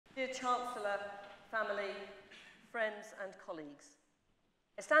Dear Chancellor, family, friends and colleagues,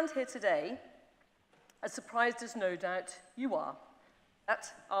 I stand here today as surprised as no doubt you are,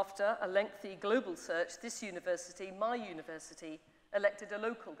 that after a lengthy global search, this university, my university, elected a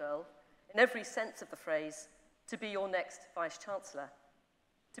local girl, in every sense of the phrase, to be your next Vice-Chancellor.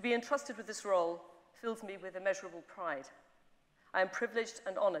 To be entrusted with this role fills me with immeasurable pride. I am privileged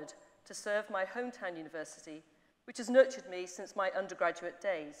and honoured to serve my hometown university, which has nurtured me since my undergraduate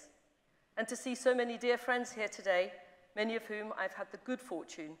days. And to see so many dear friends here today, many of whom I've had the good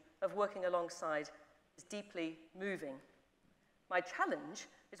fortune of working alongside, is deeply moving. My challenge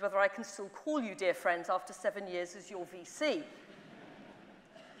is whether I can still call you dear friends after 7 years as your VC.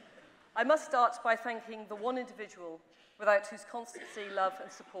 I must start by thanking the one individual without whose constancy, love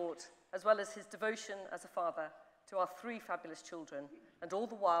and support, as well as his devotion as a father to our 3 fabulous children, and all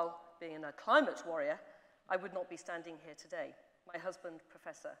the while being a climate warrior, I would not be standing here today, my husband,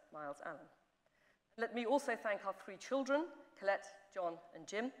 Professor Miles Allen. Let me also thank our 3 children, Colette, John and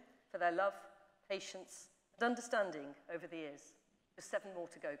Jim, for their love, patience and understanding over the years. There's 7 more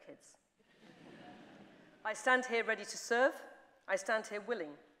to go, kids. I stand here ready to serve. I stand here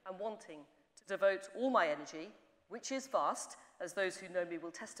willing and wanting to devote all my energy, which is vast, as those who know me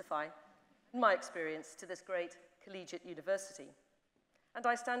will testify, and my experience to this great collegiate university. And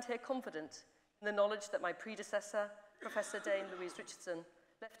I stand here confident in the knowledge that my predecessor, Professor Dame Louise Richardson,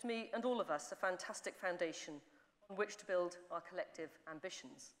 left me and all of us a fantastic foundation on which to build our collective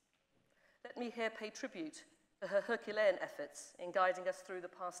ambitions. Let me here pay tribute to her Herculean efforts in guiding us through the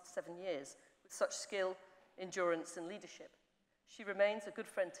past 7 years with such skill, endurance and leadership. She remains a good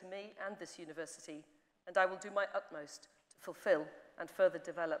friend to me and this university, and I will do my utmost to fulfill and further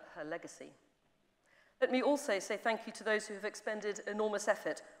develop her legacy. Let me also say thank you to those who have expended enormous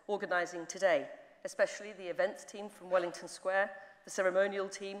effort organising today, especially the events team from Wellington Square, the ceremonial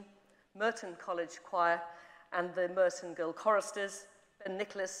team, Merton College Choir, and the Merton Girl Choristers, Ben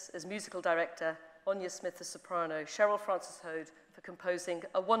Nicholas as musical director, Anya Smith as soprano, Cheryl Francis Hode for composing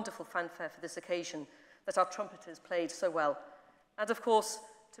a wonderful fanfare for this occasion that our trumpeters played so well, and of course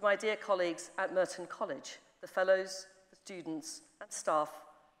to my dear colleagues at Merton College, the fellows, the students and staff,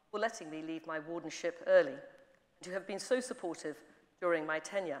 for letting me leave my wardenship early, and who have been so supportive during my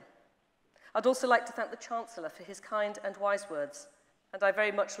tenure. I'd also like to thank the Chancellor for his kind and wise words, and I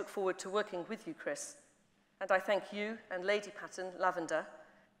very much look forward to working with you, Chris. And I thank you and Lady Patton Lavender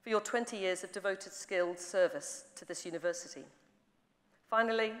for your 20 years of devoted, skilled service to this university.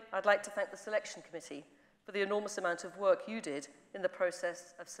 Finally, I'd like to thank the Selection Committee for the enormous amount of work you did in the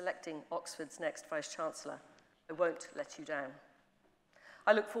process of selecting Oxford's next Vice-Chancellor. I won't let you down.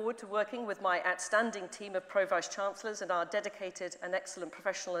 I look forward to working with my outstanding team of Pro-Vice-Chancellors and our dedicated and excellent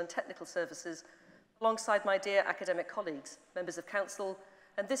professional and technical services, alongside my dear academic colleagues, members of Council,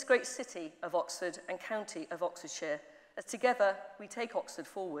 and this great city of Oxford and county of Oxfordshire, as together we take Oxford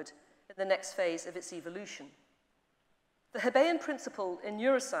forward in the next phase of its evolution. The Hebeian principle in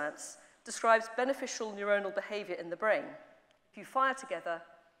neuroscience describes beneficial neuronal behaviour in the brain. If you fire together,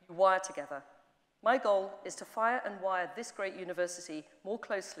 you wire together. My goal is to fire and wire this great university more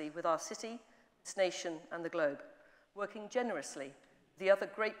closely with our city, its nation and the globe, working generously with the other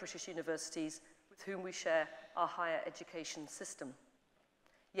great British universities with whom we share our higher education system.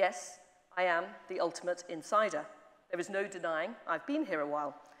 Yes, I am the ultimate insider. There is no denying I've been here a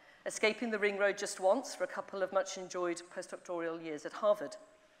while, escaping the ring road just once for a couple of much enjoyed postdoctoral years at Harvard.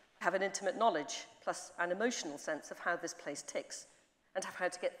 I have an intimate knowledge, plus an emotional sense of how this place ticks, and of how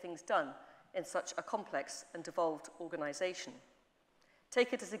to get things done in such a complex and devolved organisation.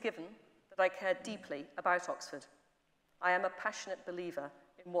 Take it as a given that I care deeply about Oxford. I am a passionate believer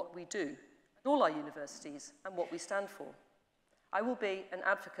in what we do at all our universities and what we stand for. I will be an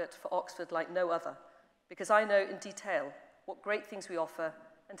advocate for Oxford like no other, because I know in detail what great things we offer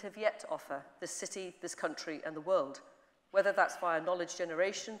and have yet to offer this city, this country and the world, whether that's via knowledge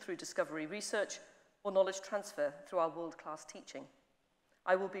generation through discovery research or knowledge transfer through our world-class teaching.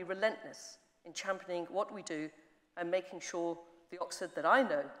 I will be relentless in championing what we do and making sure the Oxford that I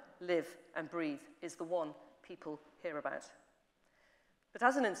know, live and breathe is the one people hear about. But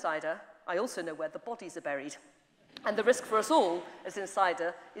as an insider, I also know where the bodies are buried. And the risk for us all as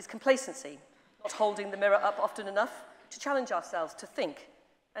insider is complacency, not holding the mirror up often enough to challenge ourselves to think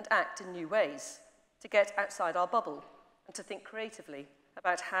and act in new ways, to get outside our bubble and to think creatively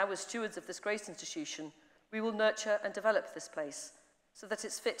about how, as stewards of this great institution, we will nurture and develop this place so that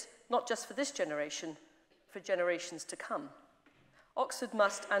it's fit not just for this generation, but for generations to come. Oxford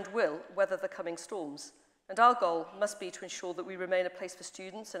must and will weather the coming storms, and our goal must be to ensure that we remain a place for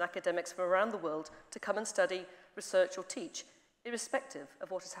students and academics from around the world to come and study, research or teach irrespective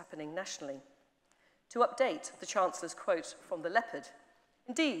of what is happening nationally. To update the Chancellor's quote from The Leopard,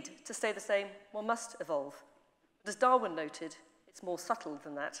 indeed, to stay the same, one must evolve. But as Darwin noted, it's more subtle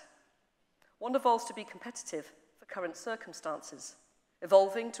than that. One evolves to be competitive for current circumstances.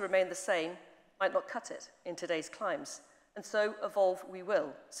 Evolving to remain the same might not cut it in today's climes, and so evolve we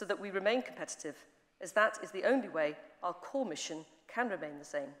will, so that we remain competitive, as that is the only way our core mission can remain the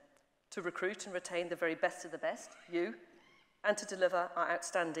same, to recruit and retain the very best of the best, you, and to deliver our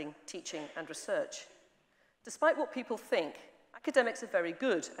outstanding teaching and research. Despite what people think, academics are very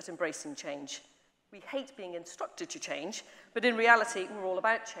good at embracing change. We hate being instructed to change, but in reality, we're all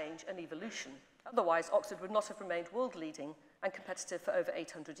about change and evolution. Otherwise, Oxford would not have remained world-leading and competitive for over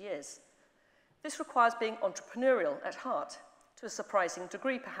 800 years. This requires being entrepreneurial at heart, to a surprising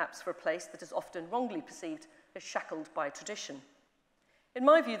degree perhaps for a place that is often wrongly perceived as shackled by tradition. In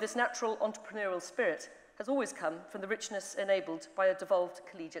my view, this natural entrepreneurial spirit has always come from the richness enabled by a devolved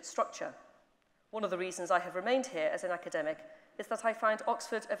collegiate structure. One of the reasons I have remained here as an academic is that I find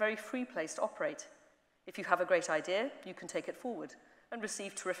Oxford a very free place to operate. If you have a great idea, you can take it forward and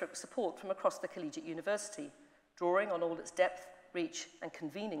receive terrific support from across the collegiate university, drawing on all its depth, reach, and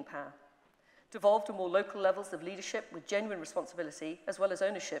convening power. Devolved to more local levels of leadership with genuine responsibility as well as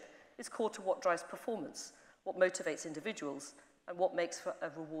ownership is core to what drives performance, what motivates individuals, and what makes for a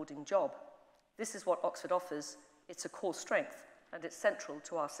rewarding job. This is what Oxford offers. It's a core strength, and it's central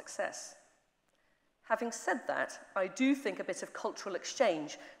to our success. Having said that, I do think a bit of cultural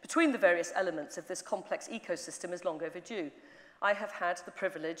exchange between the various elements of this complex ecosystem is long overdue. I have had the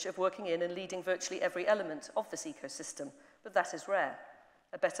privilege of working in and leading virtually every element of this ecosystem, but that is rare.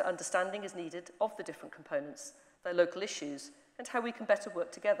 A better understanding is needed of the different components, their local issues, and how we can better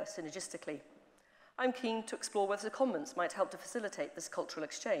work together synergistically. I'm keen to explore whether the Commons might help to facilitate this cultural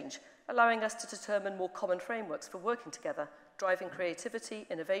exchange, allowing us to determine more common frameworks for working together, driving creativity,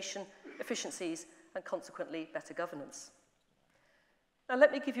 innovation, efficiencies, and consequently better governance. Now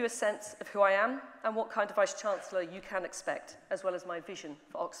let me give you a sense of who I am and what kind of Vice-Chancellor you can expect, as well as my vision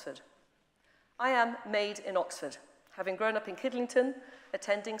for Oxford. I am made in Oxford, having grown up in Kidlington,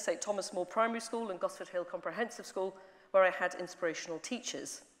 attending St Thomas More Primary School and Gosford Hill Comprehensive School, where I had inspirational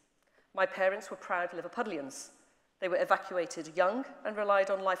teachers. My parents were proud Liverpudlians. They were evacuated young and relied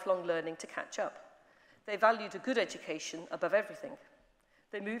on lifelong learning to catch up. They valued a good education above everything.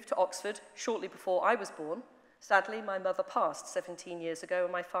 They moved to Oxford shortly before I was born. Sadly, my mother passed 17 years ago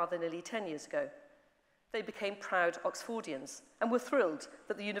and my father nearly 10 years ago. They became proud Oxfordians and were thrilled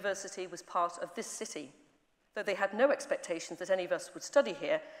that the university was part of this city, though they had no expectations that any of us would study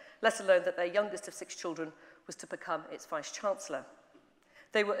here, let alone that their youngest of 6 children was to become its Vice-Chancellor.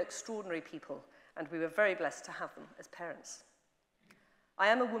 They were extraordinary people, and we were very blessed to have them as parents. I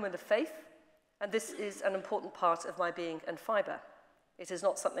am a woman of faith, and this is an important part of my being and fibre. It is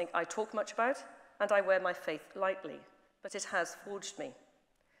not something I talk much about, and I wear my faith lightly, but it has forged me.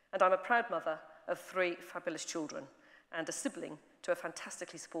 And I'm a proud mother of 3 fabulous children, and a sibling to a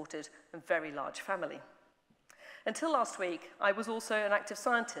fantastically supported and very large family. Until last week, I was also an active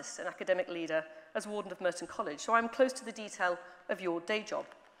scientist and academic leader as Warden of Merton College, so I'm close to the detail of your day job.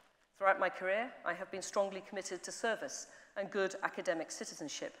 Throughout my career, I have been strongly committed to service and good academic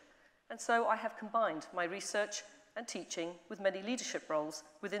citizenship, and so I have combined my research and teaching with many leadership roles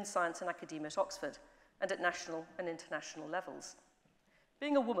within science and academia at Oxford and at national and international levels.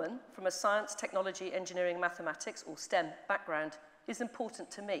 Being a woman from a science, technology, engineering, mathematics, or STEM background is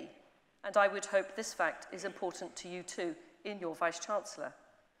important to me, and I would hope this fact is important to you too in your Vice-Chancellor.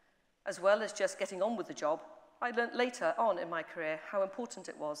 As well as just getting on with the job, I learnt later on in my career how important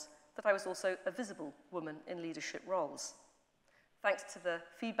it was that I was also a visible woman in leadership roles. Thanks to the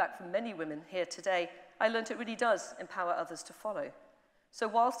feedback from many women here today, I learnt it really does empower others to follow. So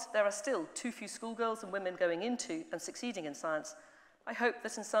whilst there are still too few schoolgirls and women going into and succeeding in science, I hope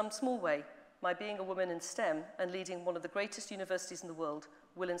that in some small way, my being a woman in STEM and leading one of the greatest universities in the world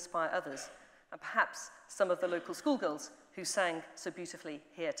will inspire others, and perhaps some of the local schoolgirls who sang so beautifully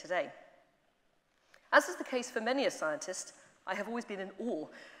here today. As is the case for many a scientist, I have always been in awe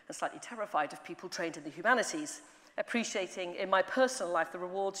and slightly terrified of people trained in the humanities, appreciating in my personal life the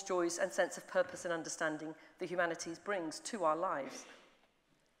rewards, joys, and sense of purpose and understanding the humanities brings to our lives.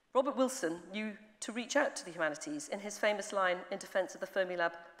 Robert Wilson knew to reach out to the humanities in his famous line in defense of the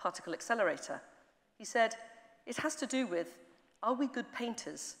Fermilab particle accelerator. He said, "It has to do with, are we good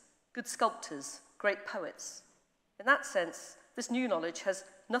painters, good sculptors, great poets?" In that sense, this new knowledge has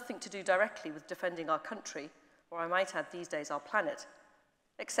nothing to do directly with defending our country, or I might add these days our planet,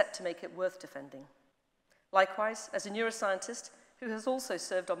 except to make it worth defending. Likewise, as a neuroscientist who has also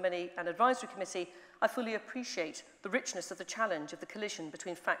served on many an advisory committee, I fully appreciate the richness of the challenge of the collision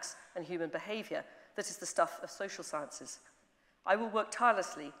between facts and human behaviour that is the stuff of social sciences. I will work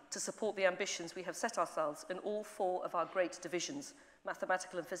tirelessly to support the ambitions we have set ourselves in all 4 of our great divisions: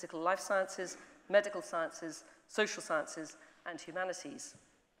 mathematical and physical life sciences, medical sciences, social sciences, and humanities.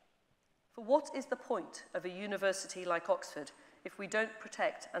 For what is the point of a university like Oxford if we don't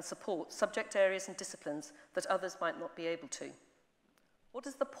protect and support subject areas and disciplines that others might not be able to? What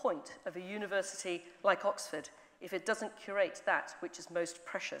is the point of a university like Oxford if it doesn't curate that which is most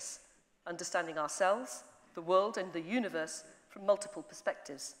precious, understanding ourselves, the world, and the universe from multiple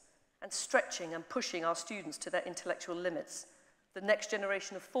perspectives, and stretching and pushing our students to their intellectual limits, the next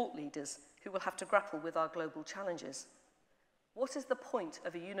generation of thought leaders who will have to grapple with our global challenges? What is the point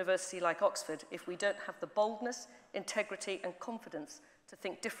of a university like Oxford if we don't have the boldness, integrity, and confidence to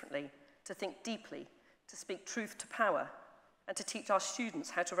think differently, to think deeply, to speak truth to power, and to teach our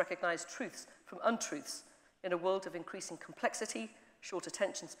students how to recognise truths from untruths in a world of increasing complexity, short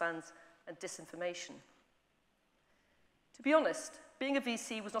attention spans, and disinformation? To be honest, being a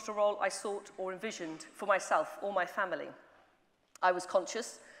VC was not a role I sought or envisioned for myself or my family. I was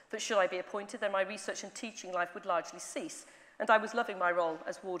conscious that should I be appointed, then my research and teaching life would largely cease, and I was loving my role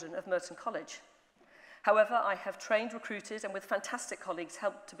as Warden of Merton College. However, I have trained, recruited, and with fantastic colleagues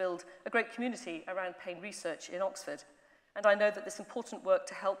helped to build a great community around pain research in Oxford. And I know that this important work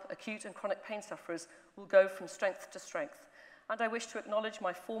to help acute and chronic pain sufferers will go from strength to strength. And I wish to acknowledge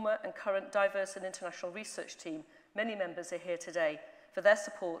my former and current diverse and international research team, many members are here today, for their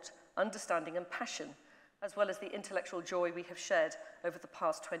support, understanding, and passion, as well as the intellectual joy we have shared over the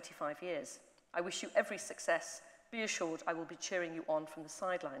past 25 years. I wish you every success. Be assured I will be cheering you on from the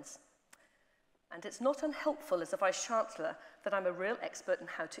sidelines. And it's not unhelpful as a Vice-Chancellor that I'm a real expert in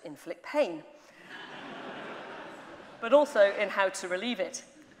how to inflict pain, but also in how to relieve it.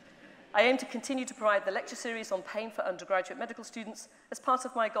 I aim to continue to provide the lecture series on pain for undergraduate medical students as part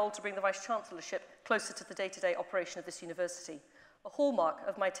of my goal to bring the Vice-Chancellorship closer to the day-to-day operation of this university. A hallmark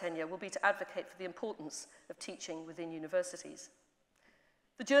of my tenure will be to advocate for the importance of teaching within universities.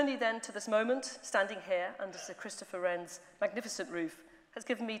 The journey then to this moment, standing here under Sir Christopher Wren's magnificent roof, has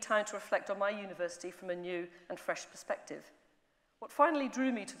given me time to reflect on my university from a new and fresh perspective. What finally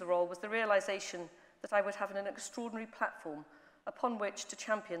drew me to the role was the realisation that I would have an extraordinary platform upon which to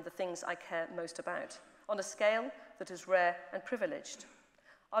champion the things I care most about, on a scale that is rare and privileged.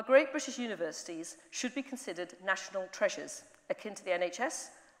 Our great British universities should be considered national treasures, akin to the NHS,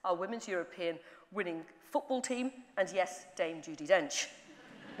 our Women's European winning football team, and yes, Dame Judi Dench.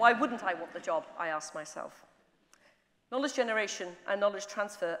 Why wouldn't I want the job, I ask myself. Knowledge generation and knowledge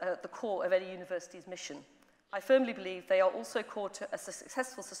transfer are at the core of any university's mission. I firmly believe they are also core to a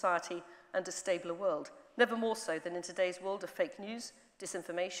successful society and a stabler world, never more so than in today's world of fake news,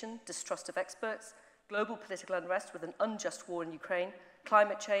 disinformation, distrust of experts, global political unrest with an unjust war in Ukraine,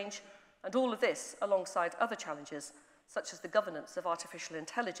 climate change, and all of this alongside other challenges, such as the governance of artificial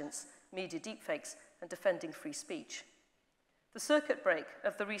intelligence, media deepfakes, and defending free speech. The circuit break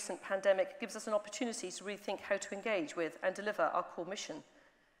of the recent pandemic gives us an opportunity to rethink how to engage with and deliver our core mission.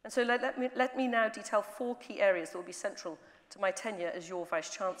 And so let me now detail 4 key areas that will be central to my tenure as your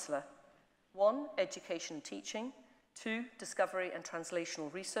Vice-Chancellor. 1, education and teaching. 2, discovery and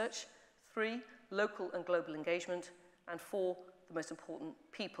translational research. 3, local and global engagement. And 4, the most important,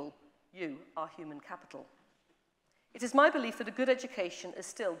 people, you, our human capital. It is my belief that a good education is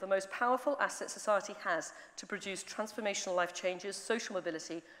still the most powerful asset society has to produce transformational life changes, social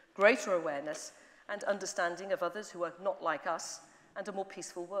mobility, greater awareness, and understanding of others who are not like us, and a more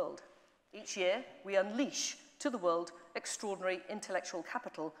peaceful world. Each year, we unleash to the world extraordinary intellectual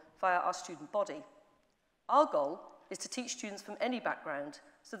capital via our student body. Our goal is to teach students from any background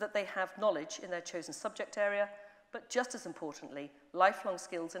so that they have knowledge in their chosen subject area, but just as importantly, lifelong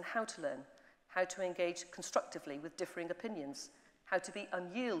skills in how to learn, how to engage constructively with differing opinions, how to be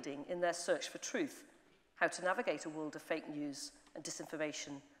unyielding in their search for truth, how to navigate a world of fake news and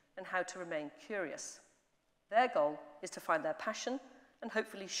disinformation, and how to remain curious. Their goal is to find their passion and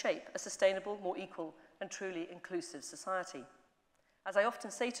hopefully shape a sustainable, more equal, and truly inclusive society. As I often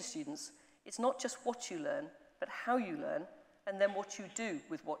say to students, it's not just what you learn, but how you learn, and then what you do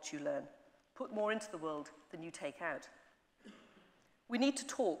with what you learn. Put more into the world than you take out. We need to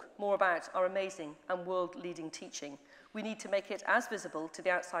talk more about our amazing and world-leading teaching. We need to make it as visible to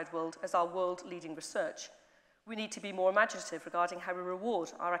the outside world as our world-leading research. We need to be more imaginative regarding how we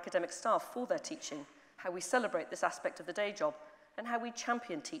reward our academic staff for their teaching, how we celebrate this aspect of the day job, and how we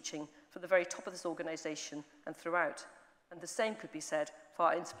champion teaching from the very top of this organisation and throughout. And the same could be said for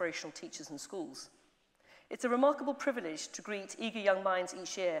our inspirational teachers and schools. It's a remarkable privilege to greet eager young minds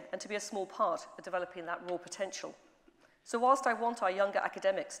each year and to be a small part of developing that raw potential. So whilst I want our younger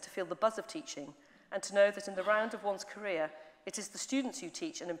academics to feel the buzz of teaching and to know that in the round of one's career, it is the students you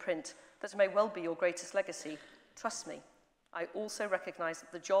teach and imprint that may well be your greatest legacy, trust me, I also recognise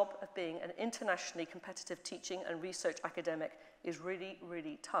that the job of being an internationally competitive teaching and research academic is really,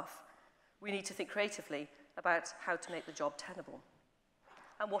 really tough. We need to think creatively about how to make the job tenable.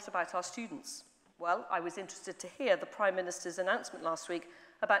 And what about our students? Well, I was interested to hear the Prime Minister's announcement last week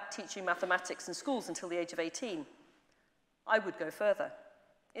about teaching mathematics in schools until the age of 18. I would go further.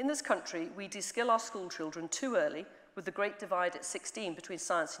 In this country, we de-skill our school children too early with the great divide at 16 between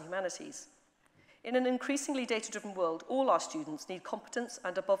science and humanities. In an increasingly data-driven world, all our students need competence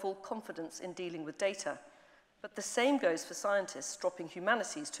and, above all, confidence in dealing with data. But the same goes for scientists dropping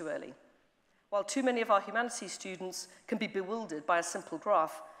humanities too early. While too many of our humanities students can be bewildered by a simple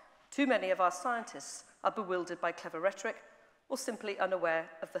graph, too many of our scientists are bewildered by clever rhetoric or simply unaware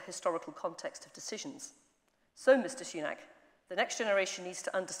of the historical context of decisions. So, Mr. Sunak, the next generation needs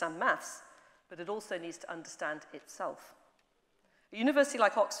to understand maths, but it also needs to understand itself. A university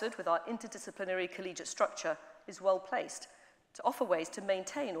like Oxford, with our interdisciplinary collegiate structure, is well placed to offer ways to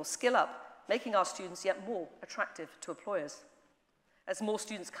maintain or skill up, making our students yet more attractive to employers. As more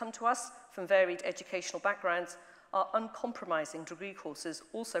students come to us from varied educational backgrounds, our uncompromising degree courses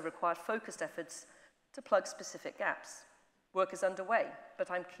also require focused efforts to plug specific gaps. Work is underway, but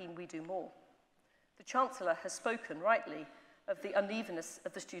I'm keen we do more. The Chancellor has spoken rightly of the unevenness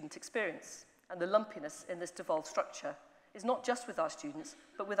of the student experience, and the lumpiness in this devolved structure is not just with our students,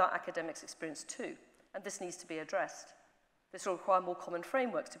 but with our academics' experience too, and this needs to be addressed. This will require more common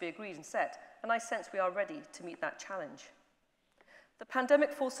frameworks to be agreed and set, and I sense we are ready to meet that challenge. The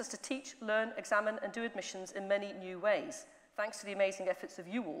pandemic forced us to teach, learn, examine, and do admissions in many new ways, thanks to the amazing efforts of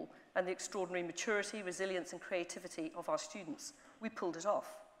you all and the extraordinary maturity, resilience, and creativity of our students. We pulled it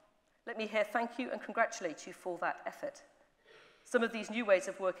off. Let me here thank you and congratulate you for that effort. Some of these new ways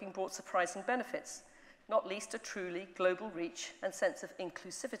of working brought surprising benefits, not least a truly global reach and sense of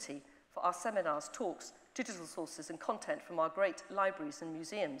inclusivity for our seminars, talks, digital sources, and content from our great libraries and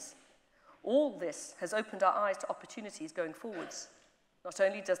museums. All this has opened our eyes to opportunities going forwards. Not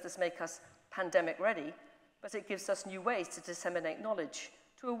only does this make us pandemic ready, but it gives us new ways to disseminate knowledge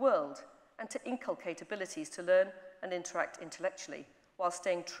to a world and to inculcate abilities to learn and interact intellectually, while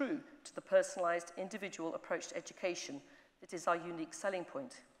staying true to the personalised, individual approach to education that is our unique selling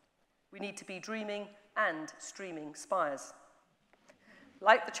point. We need to be dreaming and streaming spires.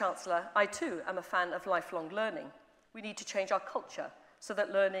 Like the Chancellor, I too am a fan of lifelong learning. We need to change our culture so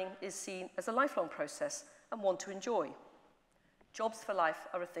that learning is seen as a lifelong process and one to enjoy. Jobs for life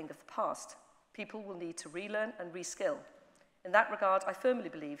are a thing of the past. People will need to relearn and reskill. In that regard, I firmly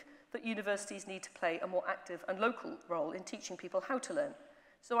believe that universities need to play a more active and local role in teaching people how to learn.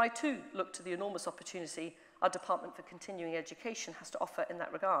 So I too look to the enormous opportunity our Department for Continuing Education has to offer in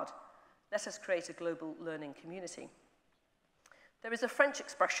that regard. Let us create a global learning community. There is a French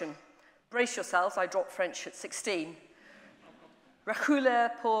expression, brace yourselves, I dropped French at 16.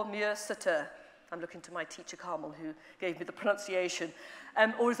 Reculer pour mieux sauter. I'm looking to my teacher Carmel, who gave me the pronunciation.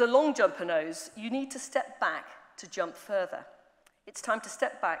 Or as a long jumper knows, you need to step back to jump further. It's time to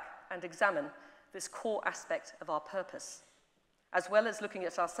step back and examine this core aspect of our purpose. As well as looking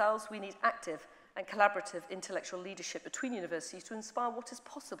at ourselves, we need active and collaborative intellectual leadership between universities to inspire what is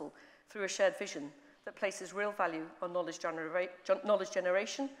possible through a shared vision that places real value on knowledge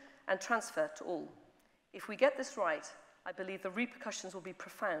generation and transfer to all. If we get this right, I believe the repercussions will be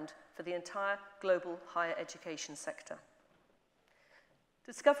profound for the entire global higher education sector.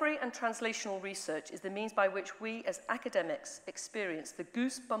 Discovery and translational research is the means by which we as academics experience the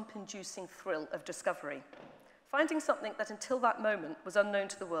goosebump-inducing thrill of discovery, finding something that until that moment was unknown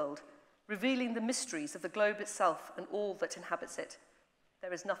to the world, revealing the mysteries of the globe itself and all that inhabits it.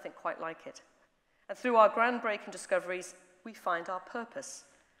 There is nothing quite like it. And through our groundbreaking discoveries, we find our purpose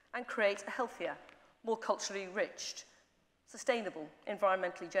and create a healthier, more culturally rich, sustainable,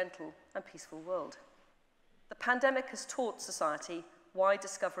 environmentally gentle, and peaceful world. The pandemic has taught society why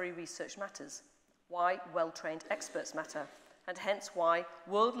discovery research matters, why well-trained experts matter, and hence why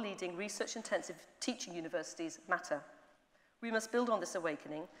world-leading research-intensive teaching universities matter. We must build on this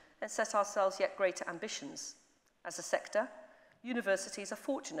awakening and set ourselves yet greater ambitions. As a sector, universities are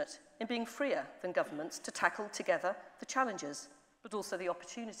fortunate in being freer than governments to tackle together the challenges, but also the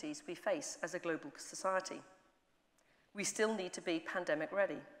opportunities we face as a global society. We still need to be pandemic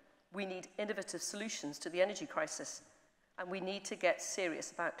ready. We need innovative solutions to the energy crisis, and we need to get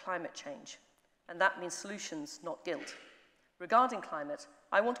serious about climate change. And that means solutions, not guilt. Regarding climate,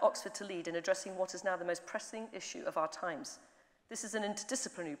 I want Oxford to lead in addressing what is now the most pressing issue of our times. This is an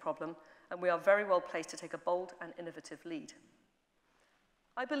interdisciplinary problem, and we are very well placed to take a bold and innovative lead.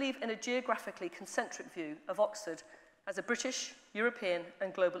 I believe in a geographically concentric view of Oxford as a British, European,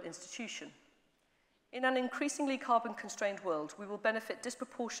 and global institution. In an increasingly carbon-constrained world, we will benefit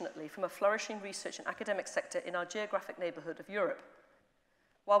disproportionately from a flourishing research and academic sector in our geographic neighbourhood of Europe.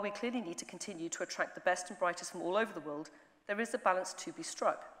 While we clearly need to continue to attract the best and brightest from all over the world, there is a balance to be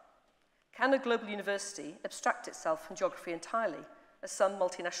struck. Can a global university abstract itself from geography entirely, as some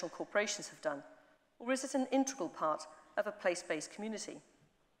multinational corporations have done, or is it an integral part of a place-based community?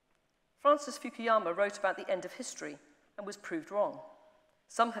 Francis Fukuyama wrote about the end of history and was proved wrong.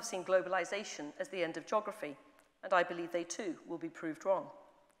 Some have seen globalization as the end of geography, and I believe they too will be proved wrong.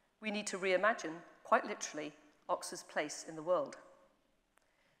 We need to reimagine, quite literally, Oxford's place in the world.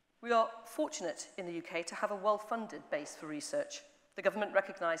 We are fortunate in the UK to have a well-funded base for research. The government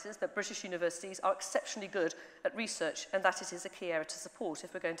recognises that British universities are exceptionally good at research and that it is a key area to support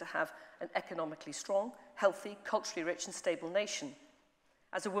if we're going to have an economically strong, healthy, culturally rich and stable nation.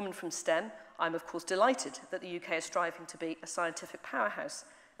 As a woman from STEM, I'm of course delighted that the UK is striving to be a scientific powerhouse,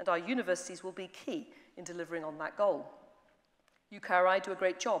 and our universities will be key in delivering on that goal. UKRI do a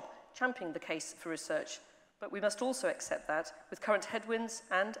great job championing the case for research, but we must also accept that, with current headwinds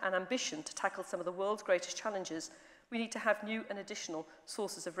and an ambition to tackle some of the world's greatest challenges, we need to have new and additional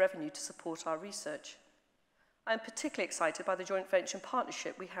sources of revenue to support our research. I am particularly excited by the joint venture and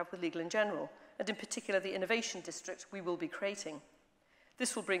partnership we have with Legal & General, and in particular the Innovation District we will be creating.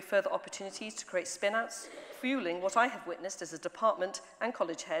 This will bring further opportunities to create spin-outs, fueling what I have witnessed as a department and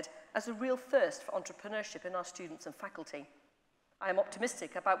college head as a real thirst for entrepreneurship in our students and faculty. I am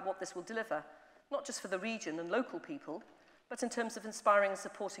optimistic about what this will deliver, not just for the region and local people, but in terms of inspiring and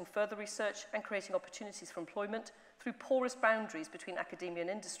supporting further research and creating opportunities for employment through porous boundaries between academia and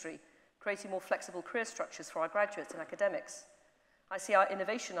industry, creating more flexible career structures for our graduates and academics. I see our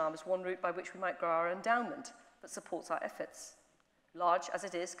innovation arm as one route by which we might grow our endowment that supports our efforts. Large as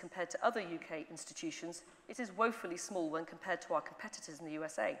it is compared to other UK institutions, it is woefully small when compared to our competitors in the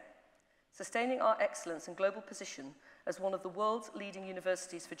USA. Sustaining our excellence and global position as one of the world's leading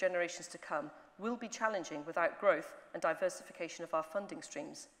universities for generations to come will be challenging without growth and diversification of our funding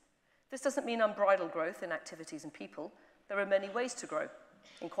streams. This doesn't mean unbridled growth in activities and people. There are many ways to grow,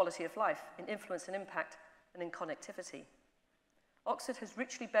 in quality of life, in influence and impact, and in connectivity. Oxford has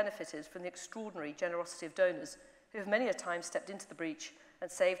richly benefited from the extraordinary generosity of donors who have many a time stepped into the breach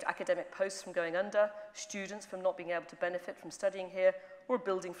and saved academic posts from going under, students from not being able to benefit from studying here, or a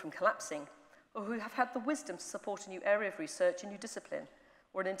building from collapsing, or who have had the wisdom to support a new area of research, a new discipline,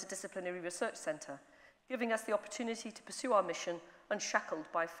 or an interdisciplinary research centre, giving us the opportunity to pursue our mission unshackled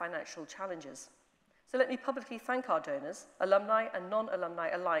by financial challenges. So let me publicly thank our donors, alumni and non-alumni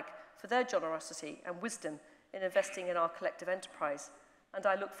alike, for their generosity and wisdom in investing in our collective enterprise, and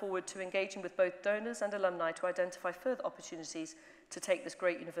I look forward to engaging with both donors and alumni to identify further opportunities to take this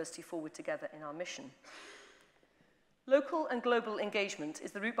great university forward together in our mission. Local and global engagement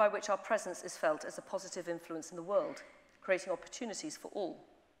is the route by which our presence is felt as a positive influence in the world, creating opportunities for all.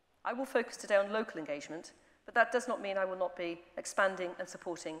 I will focus today on local engagement, but that does not mean I will not be expanding and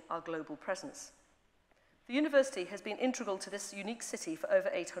supporting our global presence. The university has been integral to this unique city for over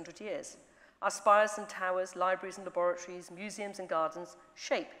 800 years. Our spires and towers, libraries and laboratories, museums and gardens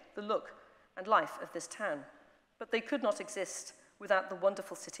shape the look and life of this town, but they could not exist without the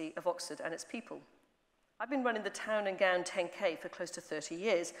wonderful city of Oxford and its people. I've been running the Town and Gown 10K for close to 30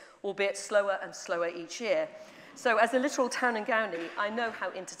 years, albeit slower and slower each year. So as a literal town and gownie, I know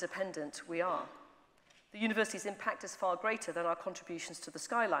how interdependent we are. The university's impact is far greater than our contributions to the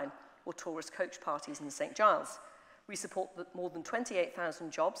skyline or tourist coach parties in St. Giles. We support more than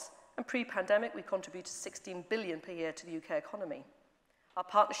 28,000 jobs, and pre-pandemic, we contributed 16 billion per year to the UK economy. Our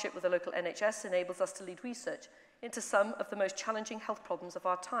partnership with the local NHS enables us to lead research into some of the most challenging health problems of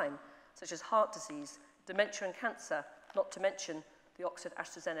our time, such as heart disease, dementia and cancer, not to mention the Oxford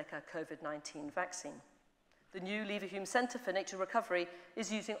AstraZeneca COVID-19 vaccine. The new Leverhulme Centre for Nature Recovery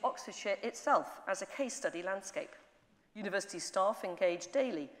is using Oxfordshire itself as a case study landscape. University staff engage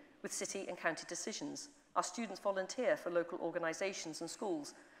daily with city and county decisions. Our students volunteer for local organisations and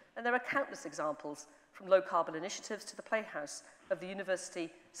schools, and there are countless examples, from low-carbon initiatives to the Playhouse, of the university,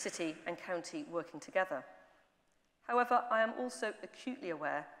 city and county working together. However, I am also acutely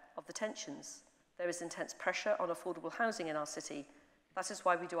aware of the tensions. There is intense pressure on affordable housing in our city. That is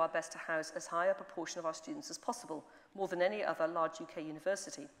why we do our best to house as high a proportion of our students as possible, more than any other large UK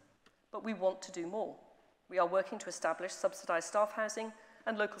university. But we want to do more. We are working to establish subsidised staff housing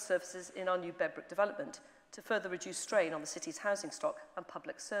and local services in our new Bedbrook development, to further reduce strain on the city's housing stock and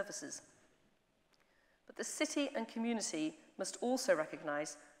public services. But the city and community must also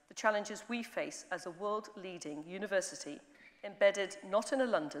recognise the challenges we face as a world-leading university embedded not in a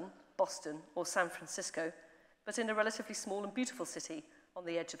London, Boston or San Francisco, but in a relatively small and beautiful city on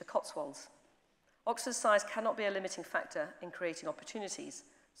the edge of the Cotswolds. Oxford's size cannot be a limiting factor in creating opportunities,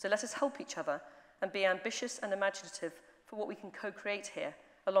 so let us help each other and be ambitious and imaginative for what we can co-create here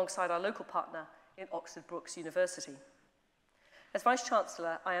alongside our local partner in Oxford Brookes University. As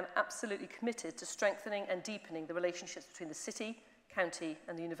Vice-Chancellor, I am absolutely committed to strengthening and deepening the relationships between the city, county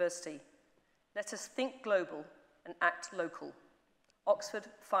and the university. Let us think global and act local. Oxford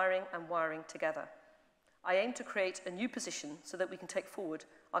firing and wiring together. I aim to create a new position so that we can take forward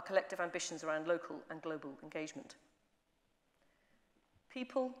our collective ambitions around local and global engagement.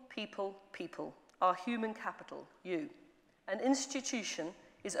 People, people, people, our human capital, you. An institution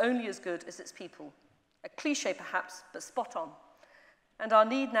is only as good as its people. A cliche perhaps, but spot on. And our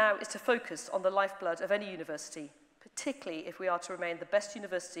need now is to focus on the lifeblood of any university, particularly if we are to remain the best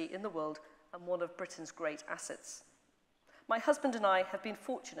university in the world and one of Britain's great assets. My husband and I have been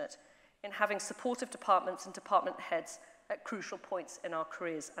fortunate in having supportive departments and department heads at crucial points in our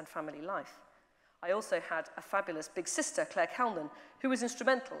careers and family life. I also had a fabulous big sister, Claire Calnan, who was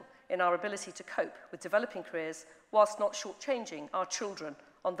instrumental in our ability to cope with developing careers whilst not shortchanging our children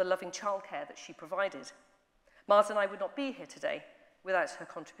on the loving childcare that she provided. Mars and I would not be here today without her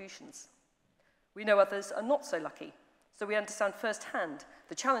contributions. We know others are not so lucky, so we understand firsthand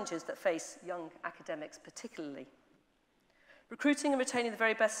the challenges that face young academics particularly. Recruiting and retaining the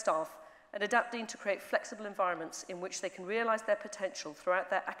very best staff and adapting to create flexible environments in which they can realise their potential throughout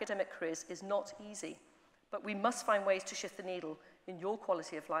their academic careers is not easy, but we must find ways to shift the needle in your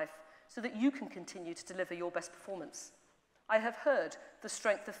quality of life so that you can continue to deliver your best performance. I have heard the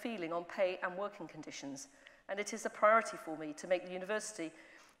strength of feeling on pay and working conditions, and it is a priority for me to make the university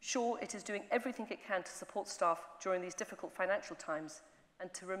sure it is doing everything it can to support staff during these difficult financial times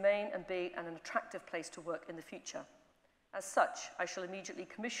and to remain and be an attractive place to work in the future. As such, I shall immediately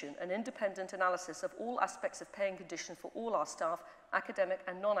commission an independent analysis of all aspects of pay and conditions for all our staff, academic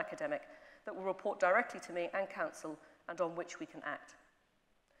and non-academic, that will report directly to me and Council and on which we can act.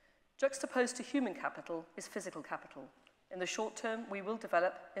 Juxtaposed to human capital is physical capital. In the short term, we will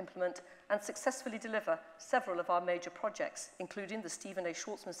develop, implement and successfully deliver several of our major projects, including the Stephen A.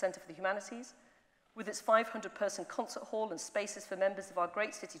 Schwarzman Centre for the Humanities. With its 500-person concert hall and spaces for members of our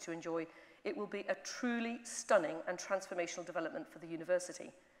great city to enjoy, it will be a truly stunning and transformational development for the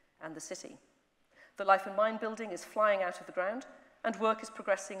university and the city. The Life and Mind building is flying out of the ground, and work is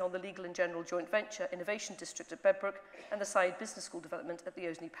progressing on the Legal and General Joint Venture Innovation District at Bedbrook and the Saïd Business School development at the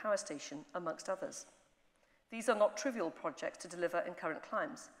Osney Power Station, amongst others. These are not trivial projects to deliver in current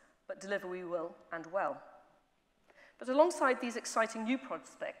climes, but deliver we will and well. But alongside these exciting new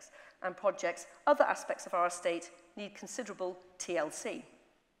prospects and projects, other aspects of our estate need considerable TLC.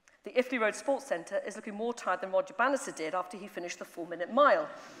 The Iffley Road Sports Centre is looking more tired than Roger Bannister did after he finished the 4-minute mile.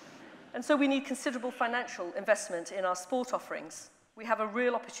 And so we need considerable financial investment in our sport offerings. We have a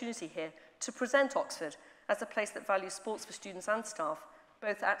real opportunity here to present Oxford as a place that values sports for students and staff,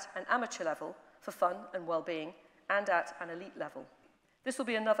 both at an amateur level, for fun and well-being, and at an elite level. This will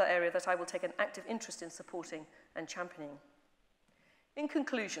be another area that I will take an active interest in supporting and championing. In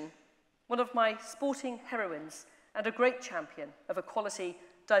conclusion, one of my sporting heroines and a great champion of equality,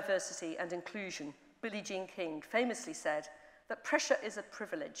 diversity and inclusion, Billie Jean King, famously said that pressure is a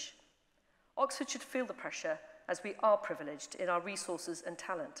privilege. Oxford should feel the pressure as we are privileged in our resources and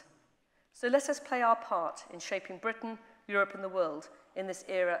talent. So let us play our part in shaping Britain, Europe and the world in this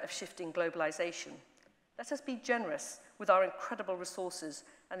era of shifting globalization. Let us be generous with our incredible resources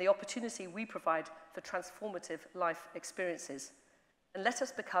and the opportunity we provide for transformative life experiences. And let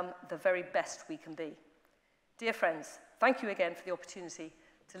us become the very best we can be. Dear friends, thank you again for the opportunity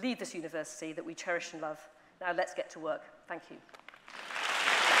to lead this university that we cherish and love. Now let's get to work. Thank you.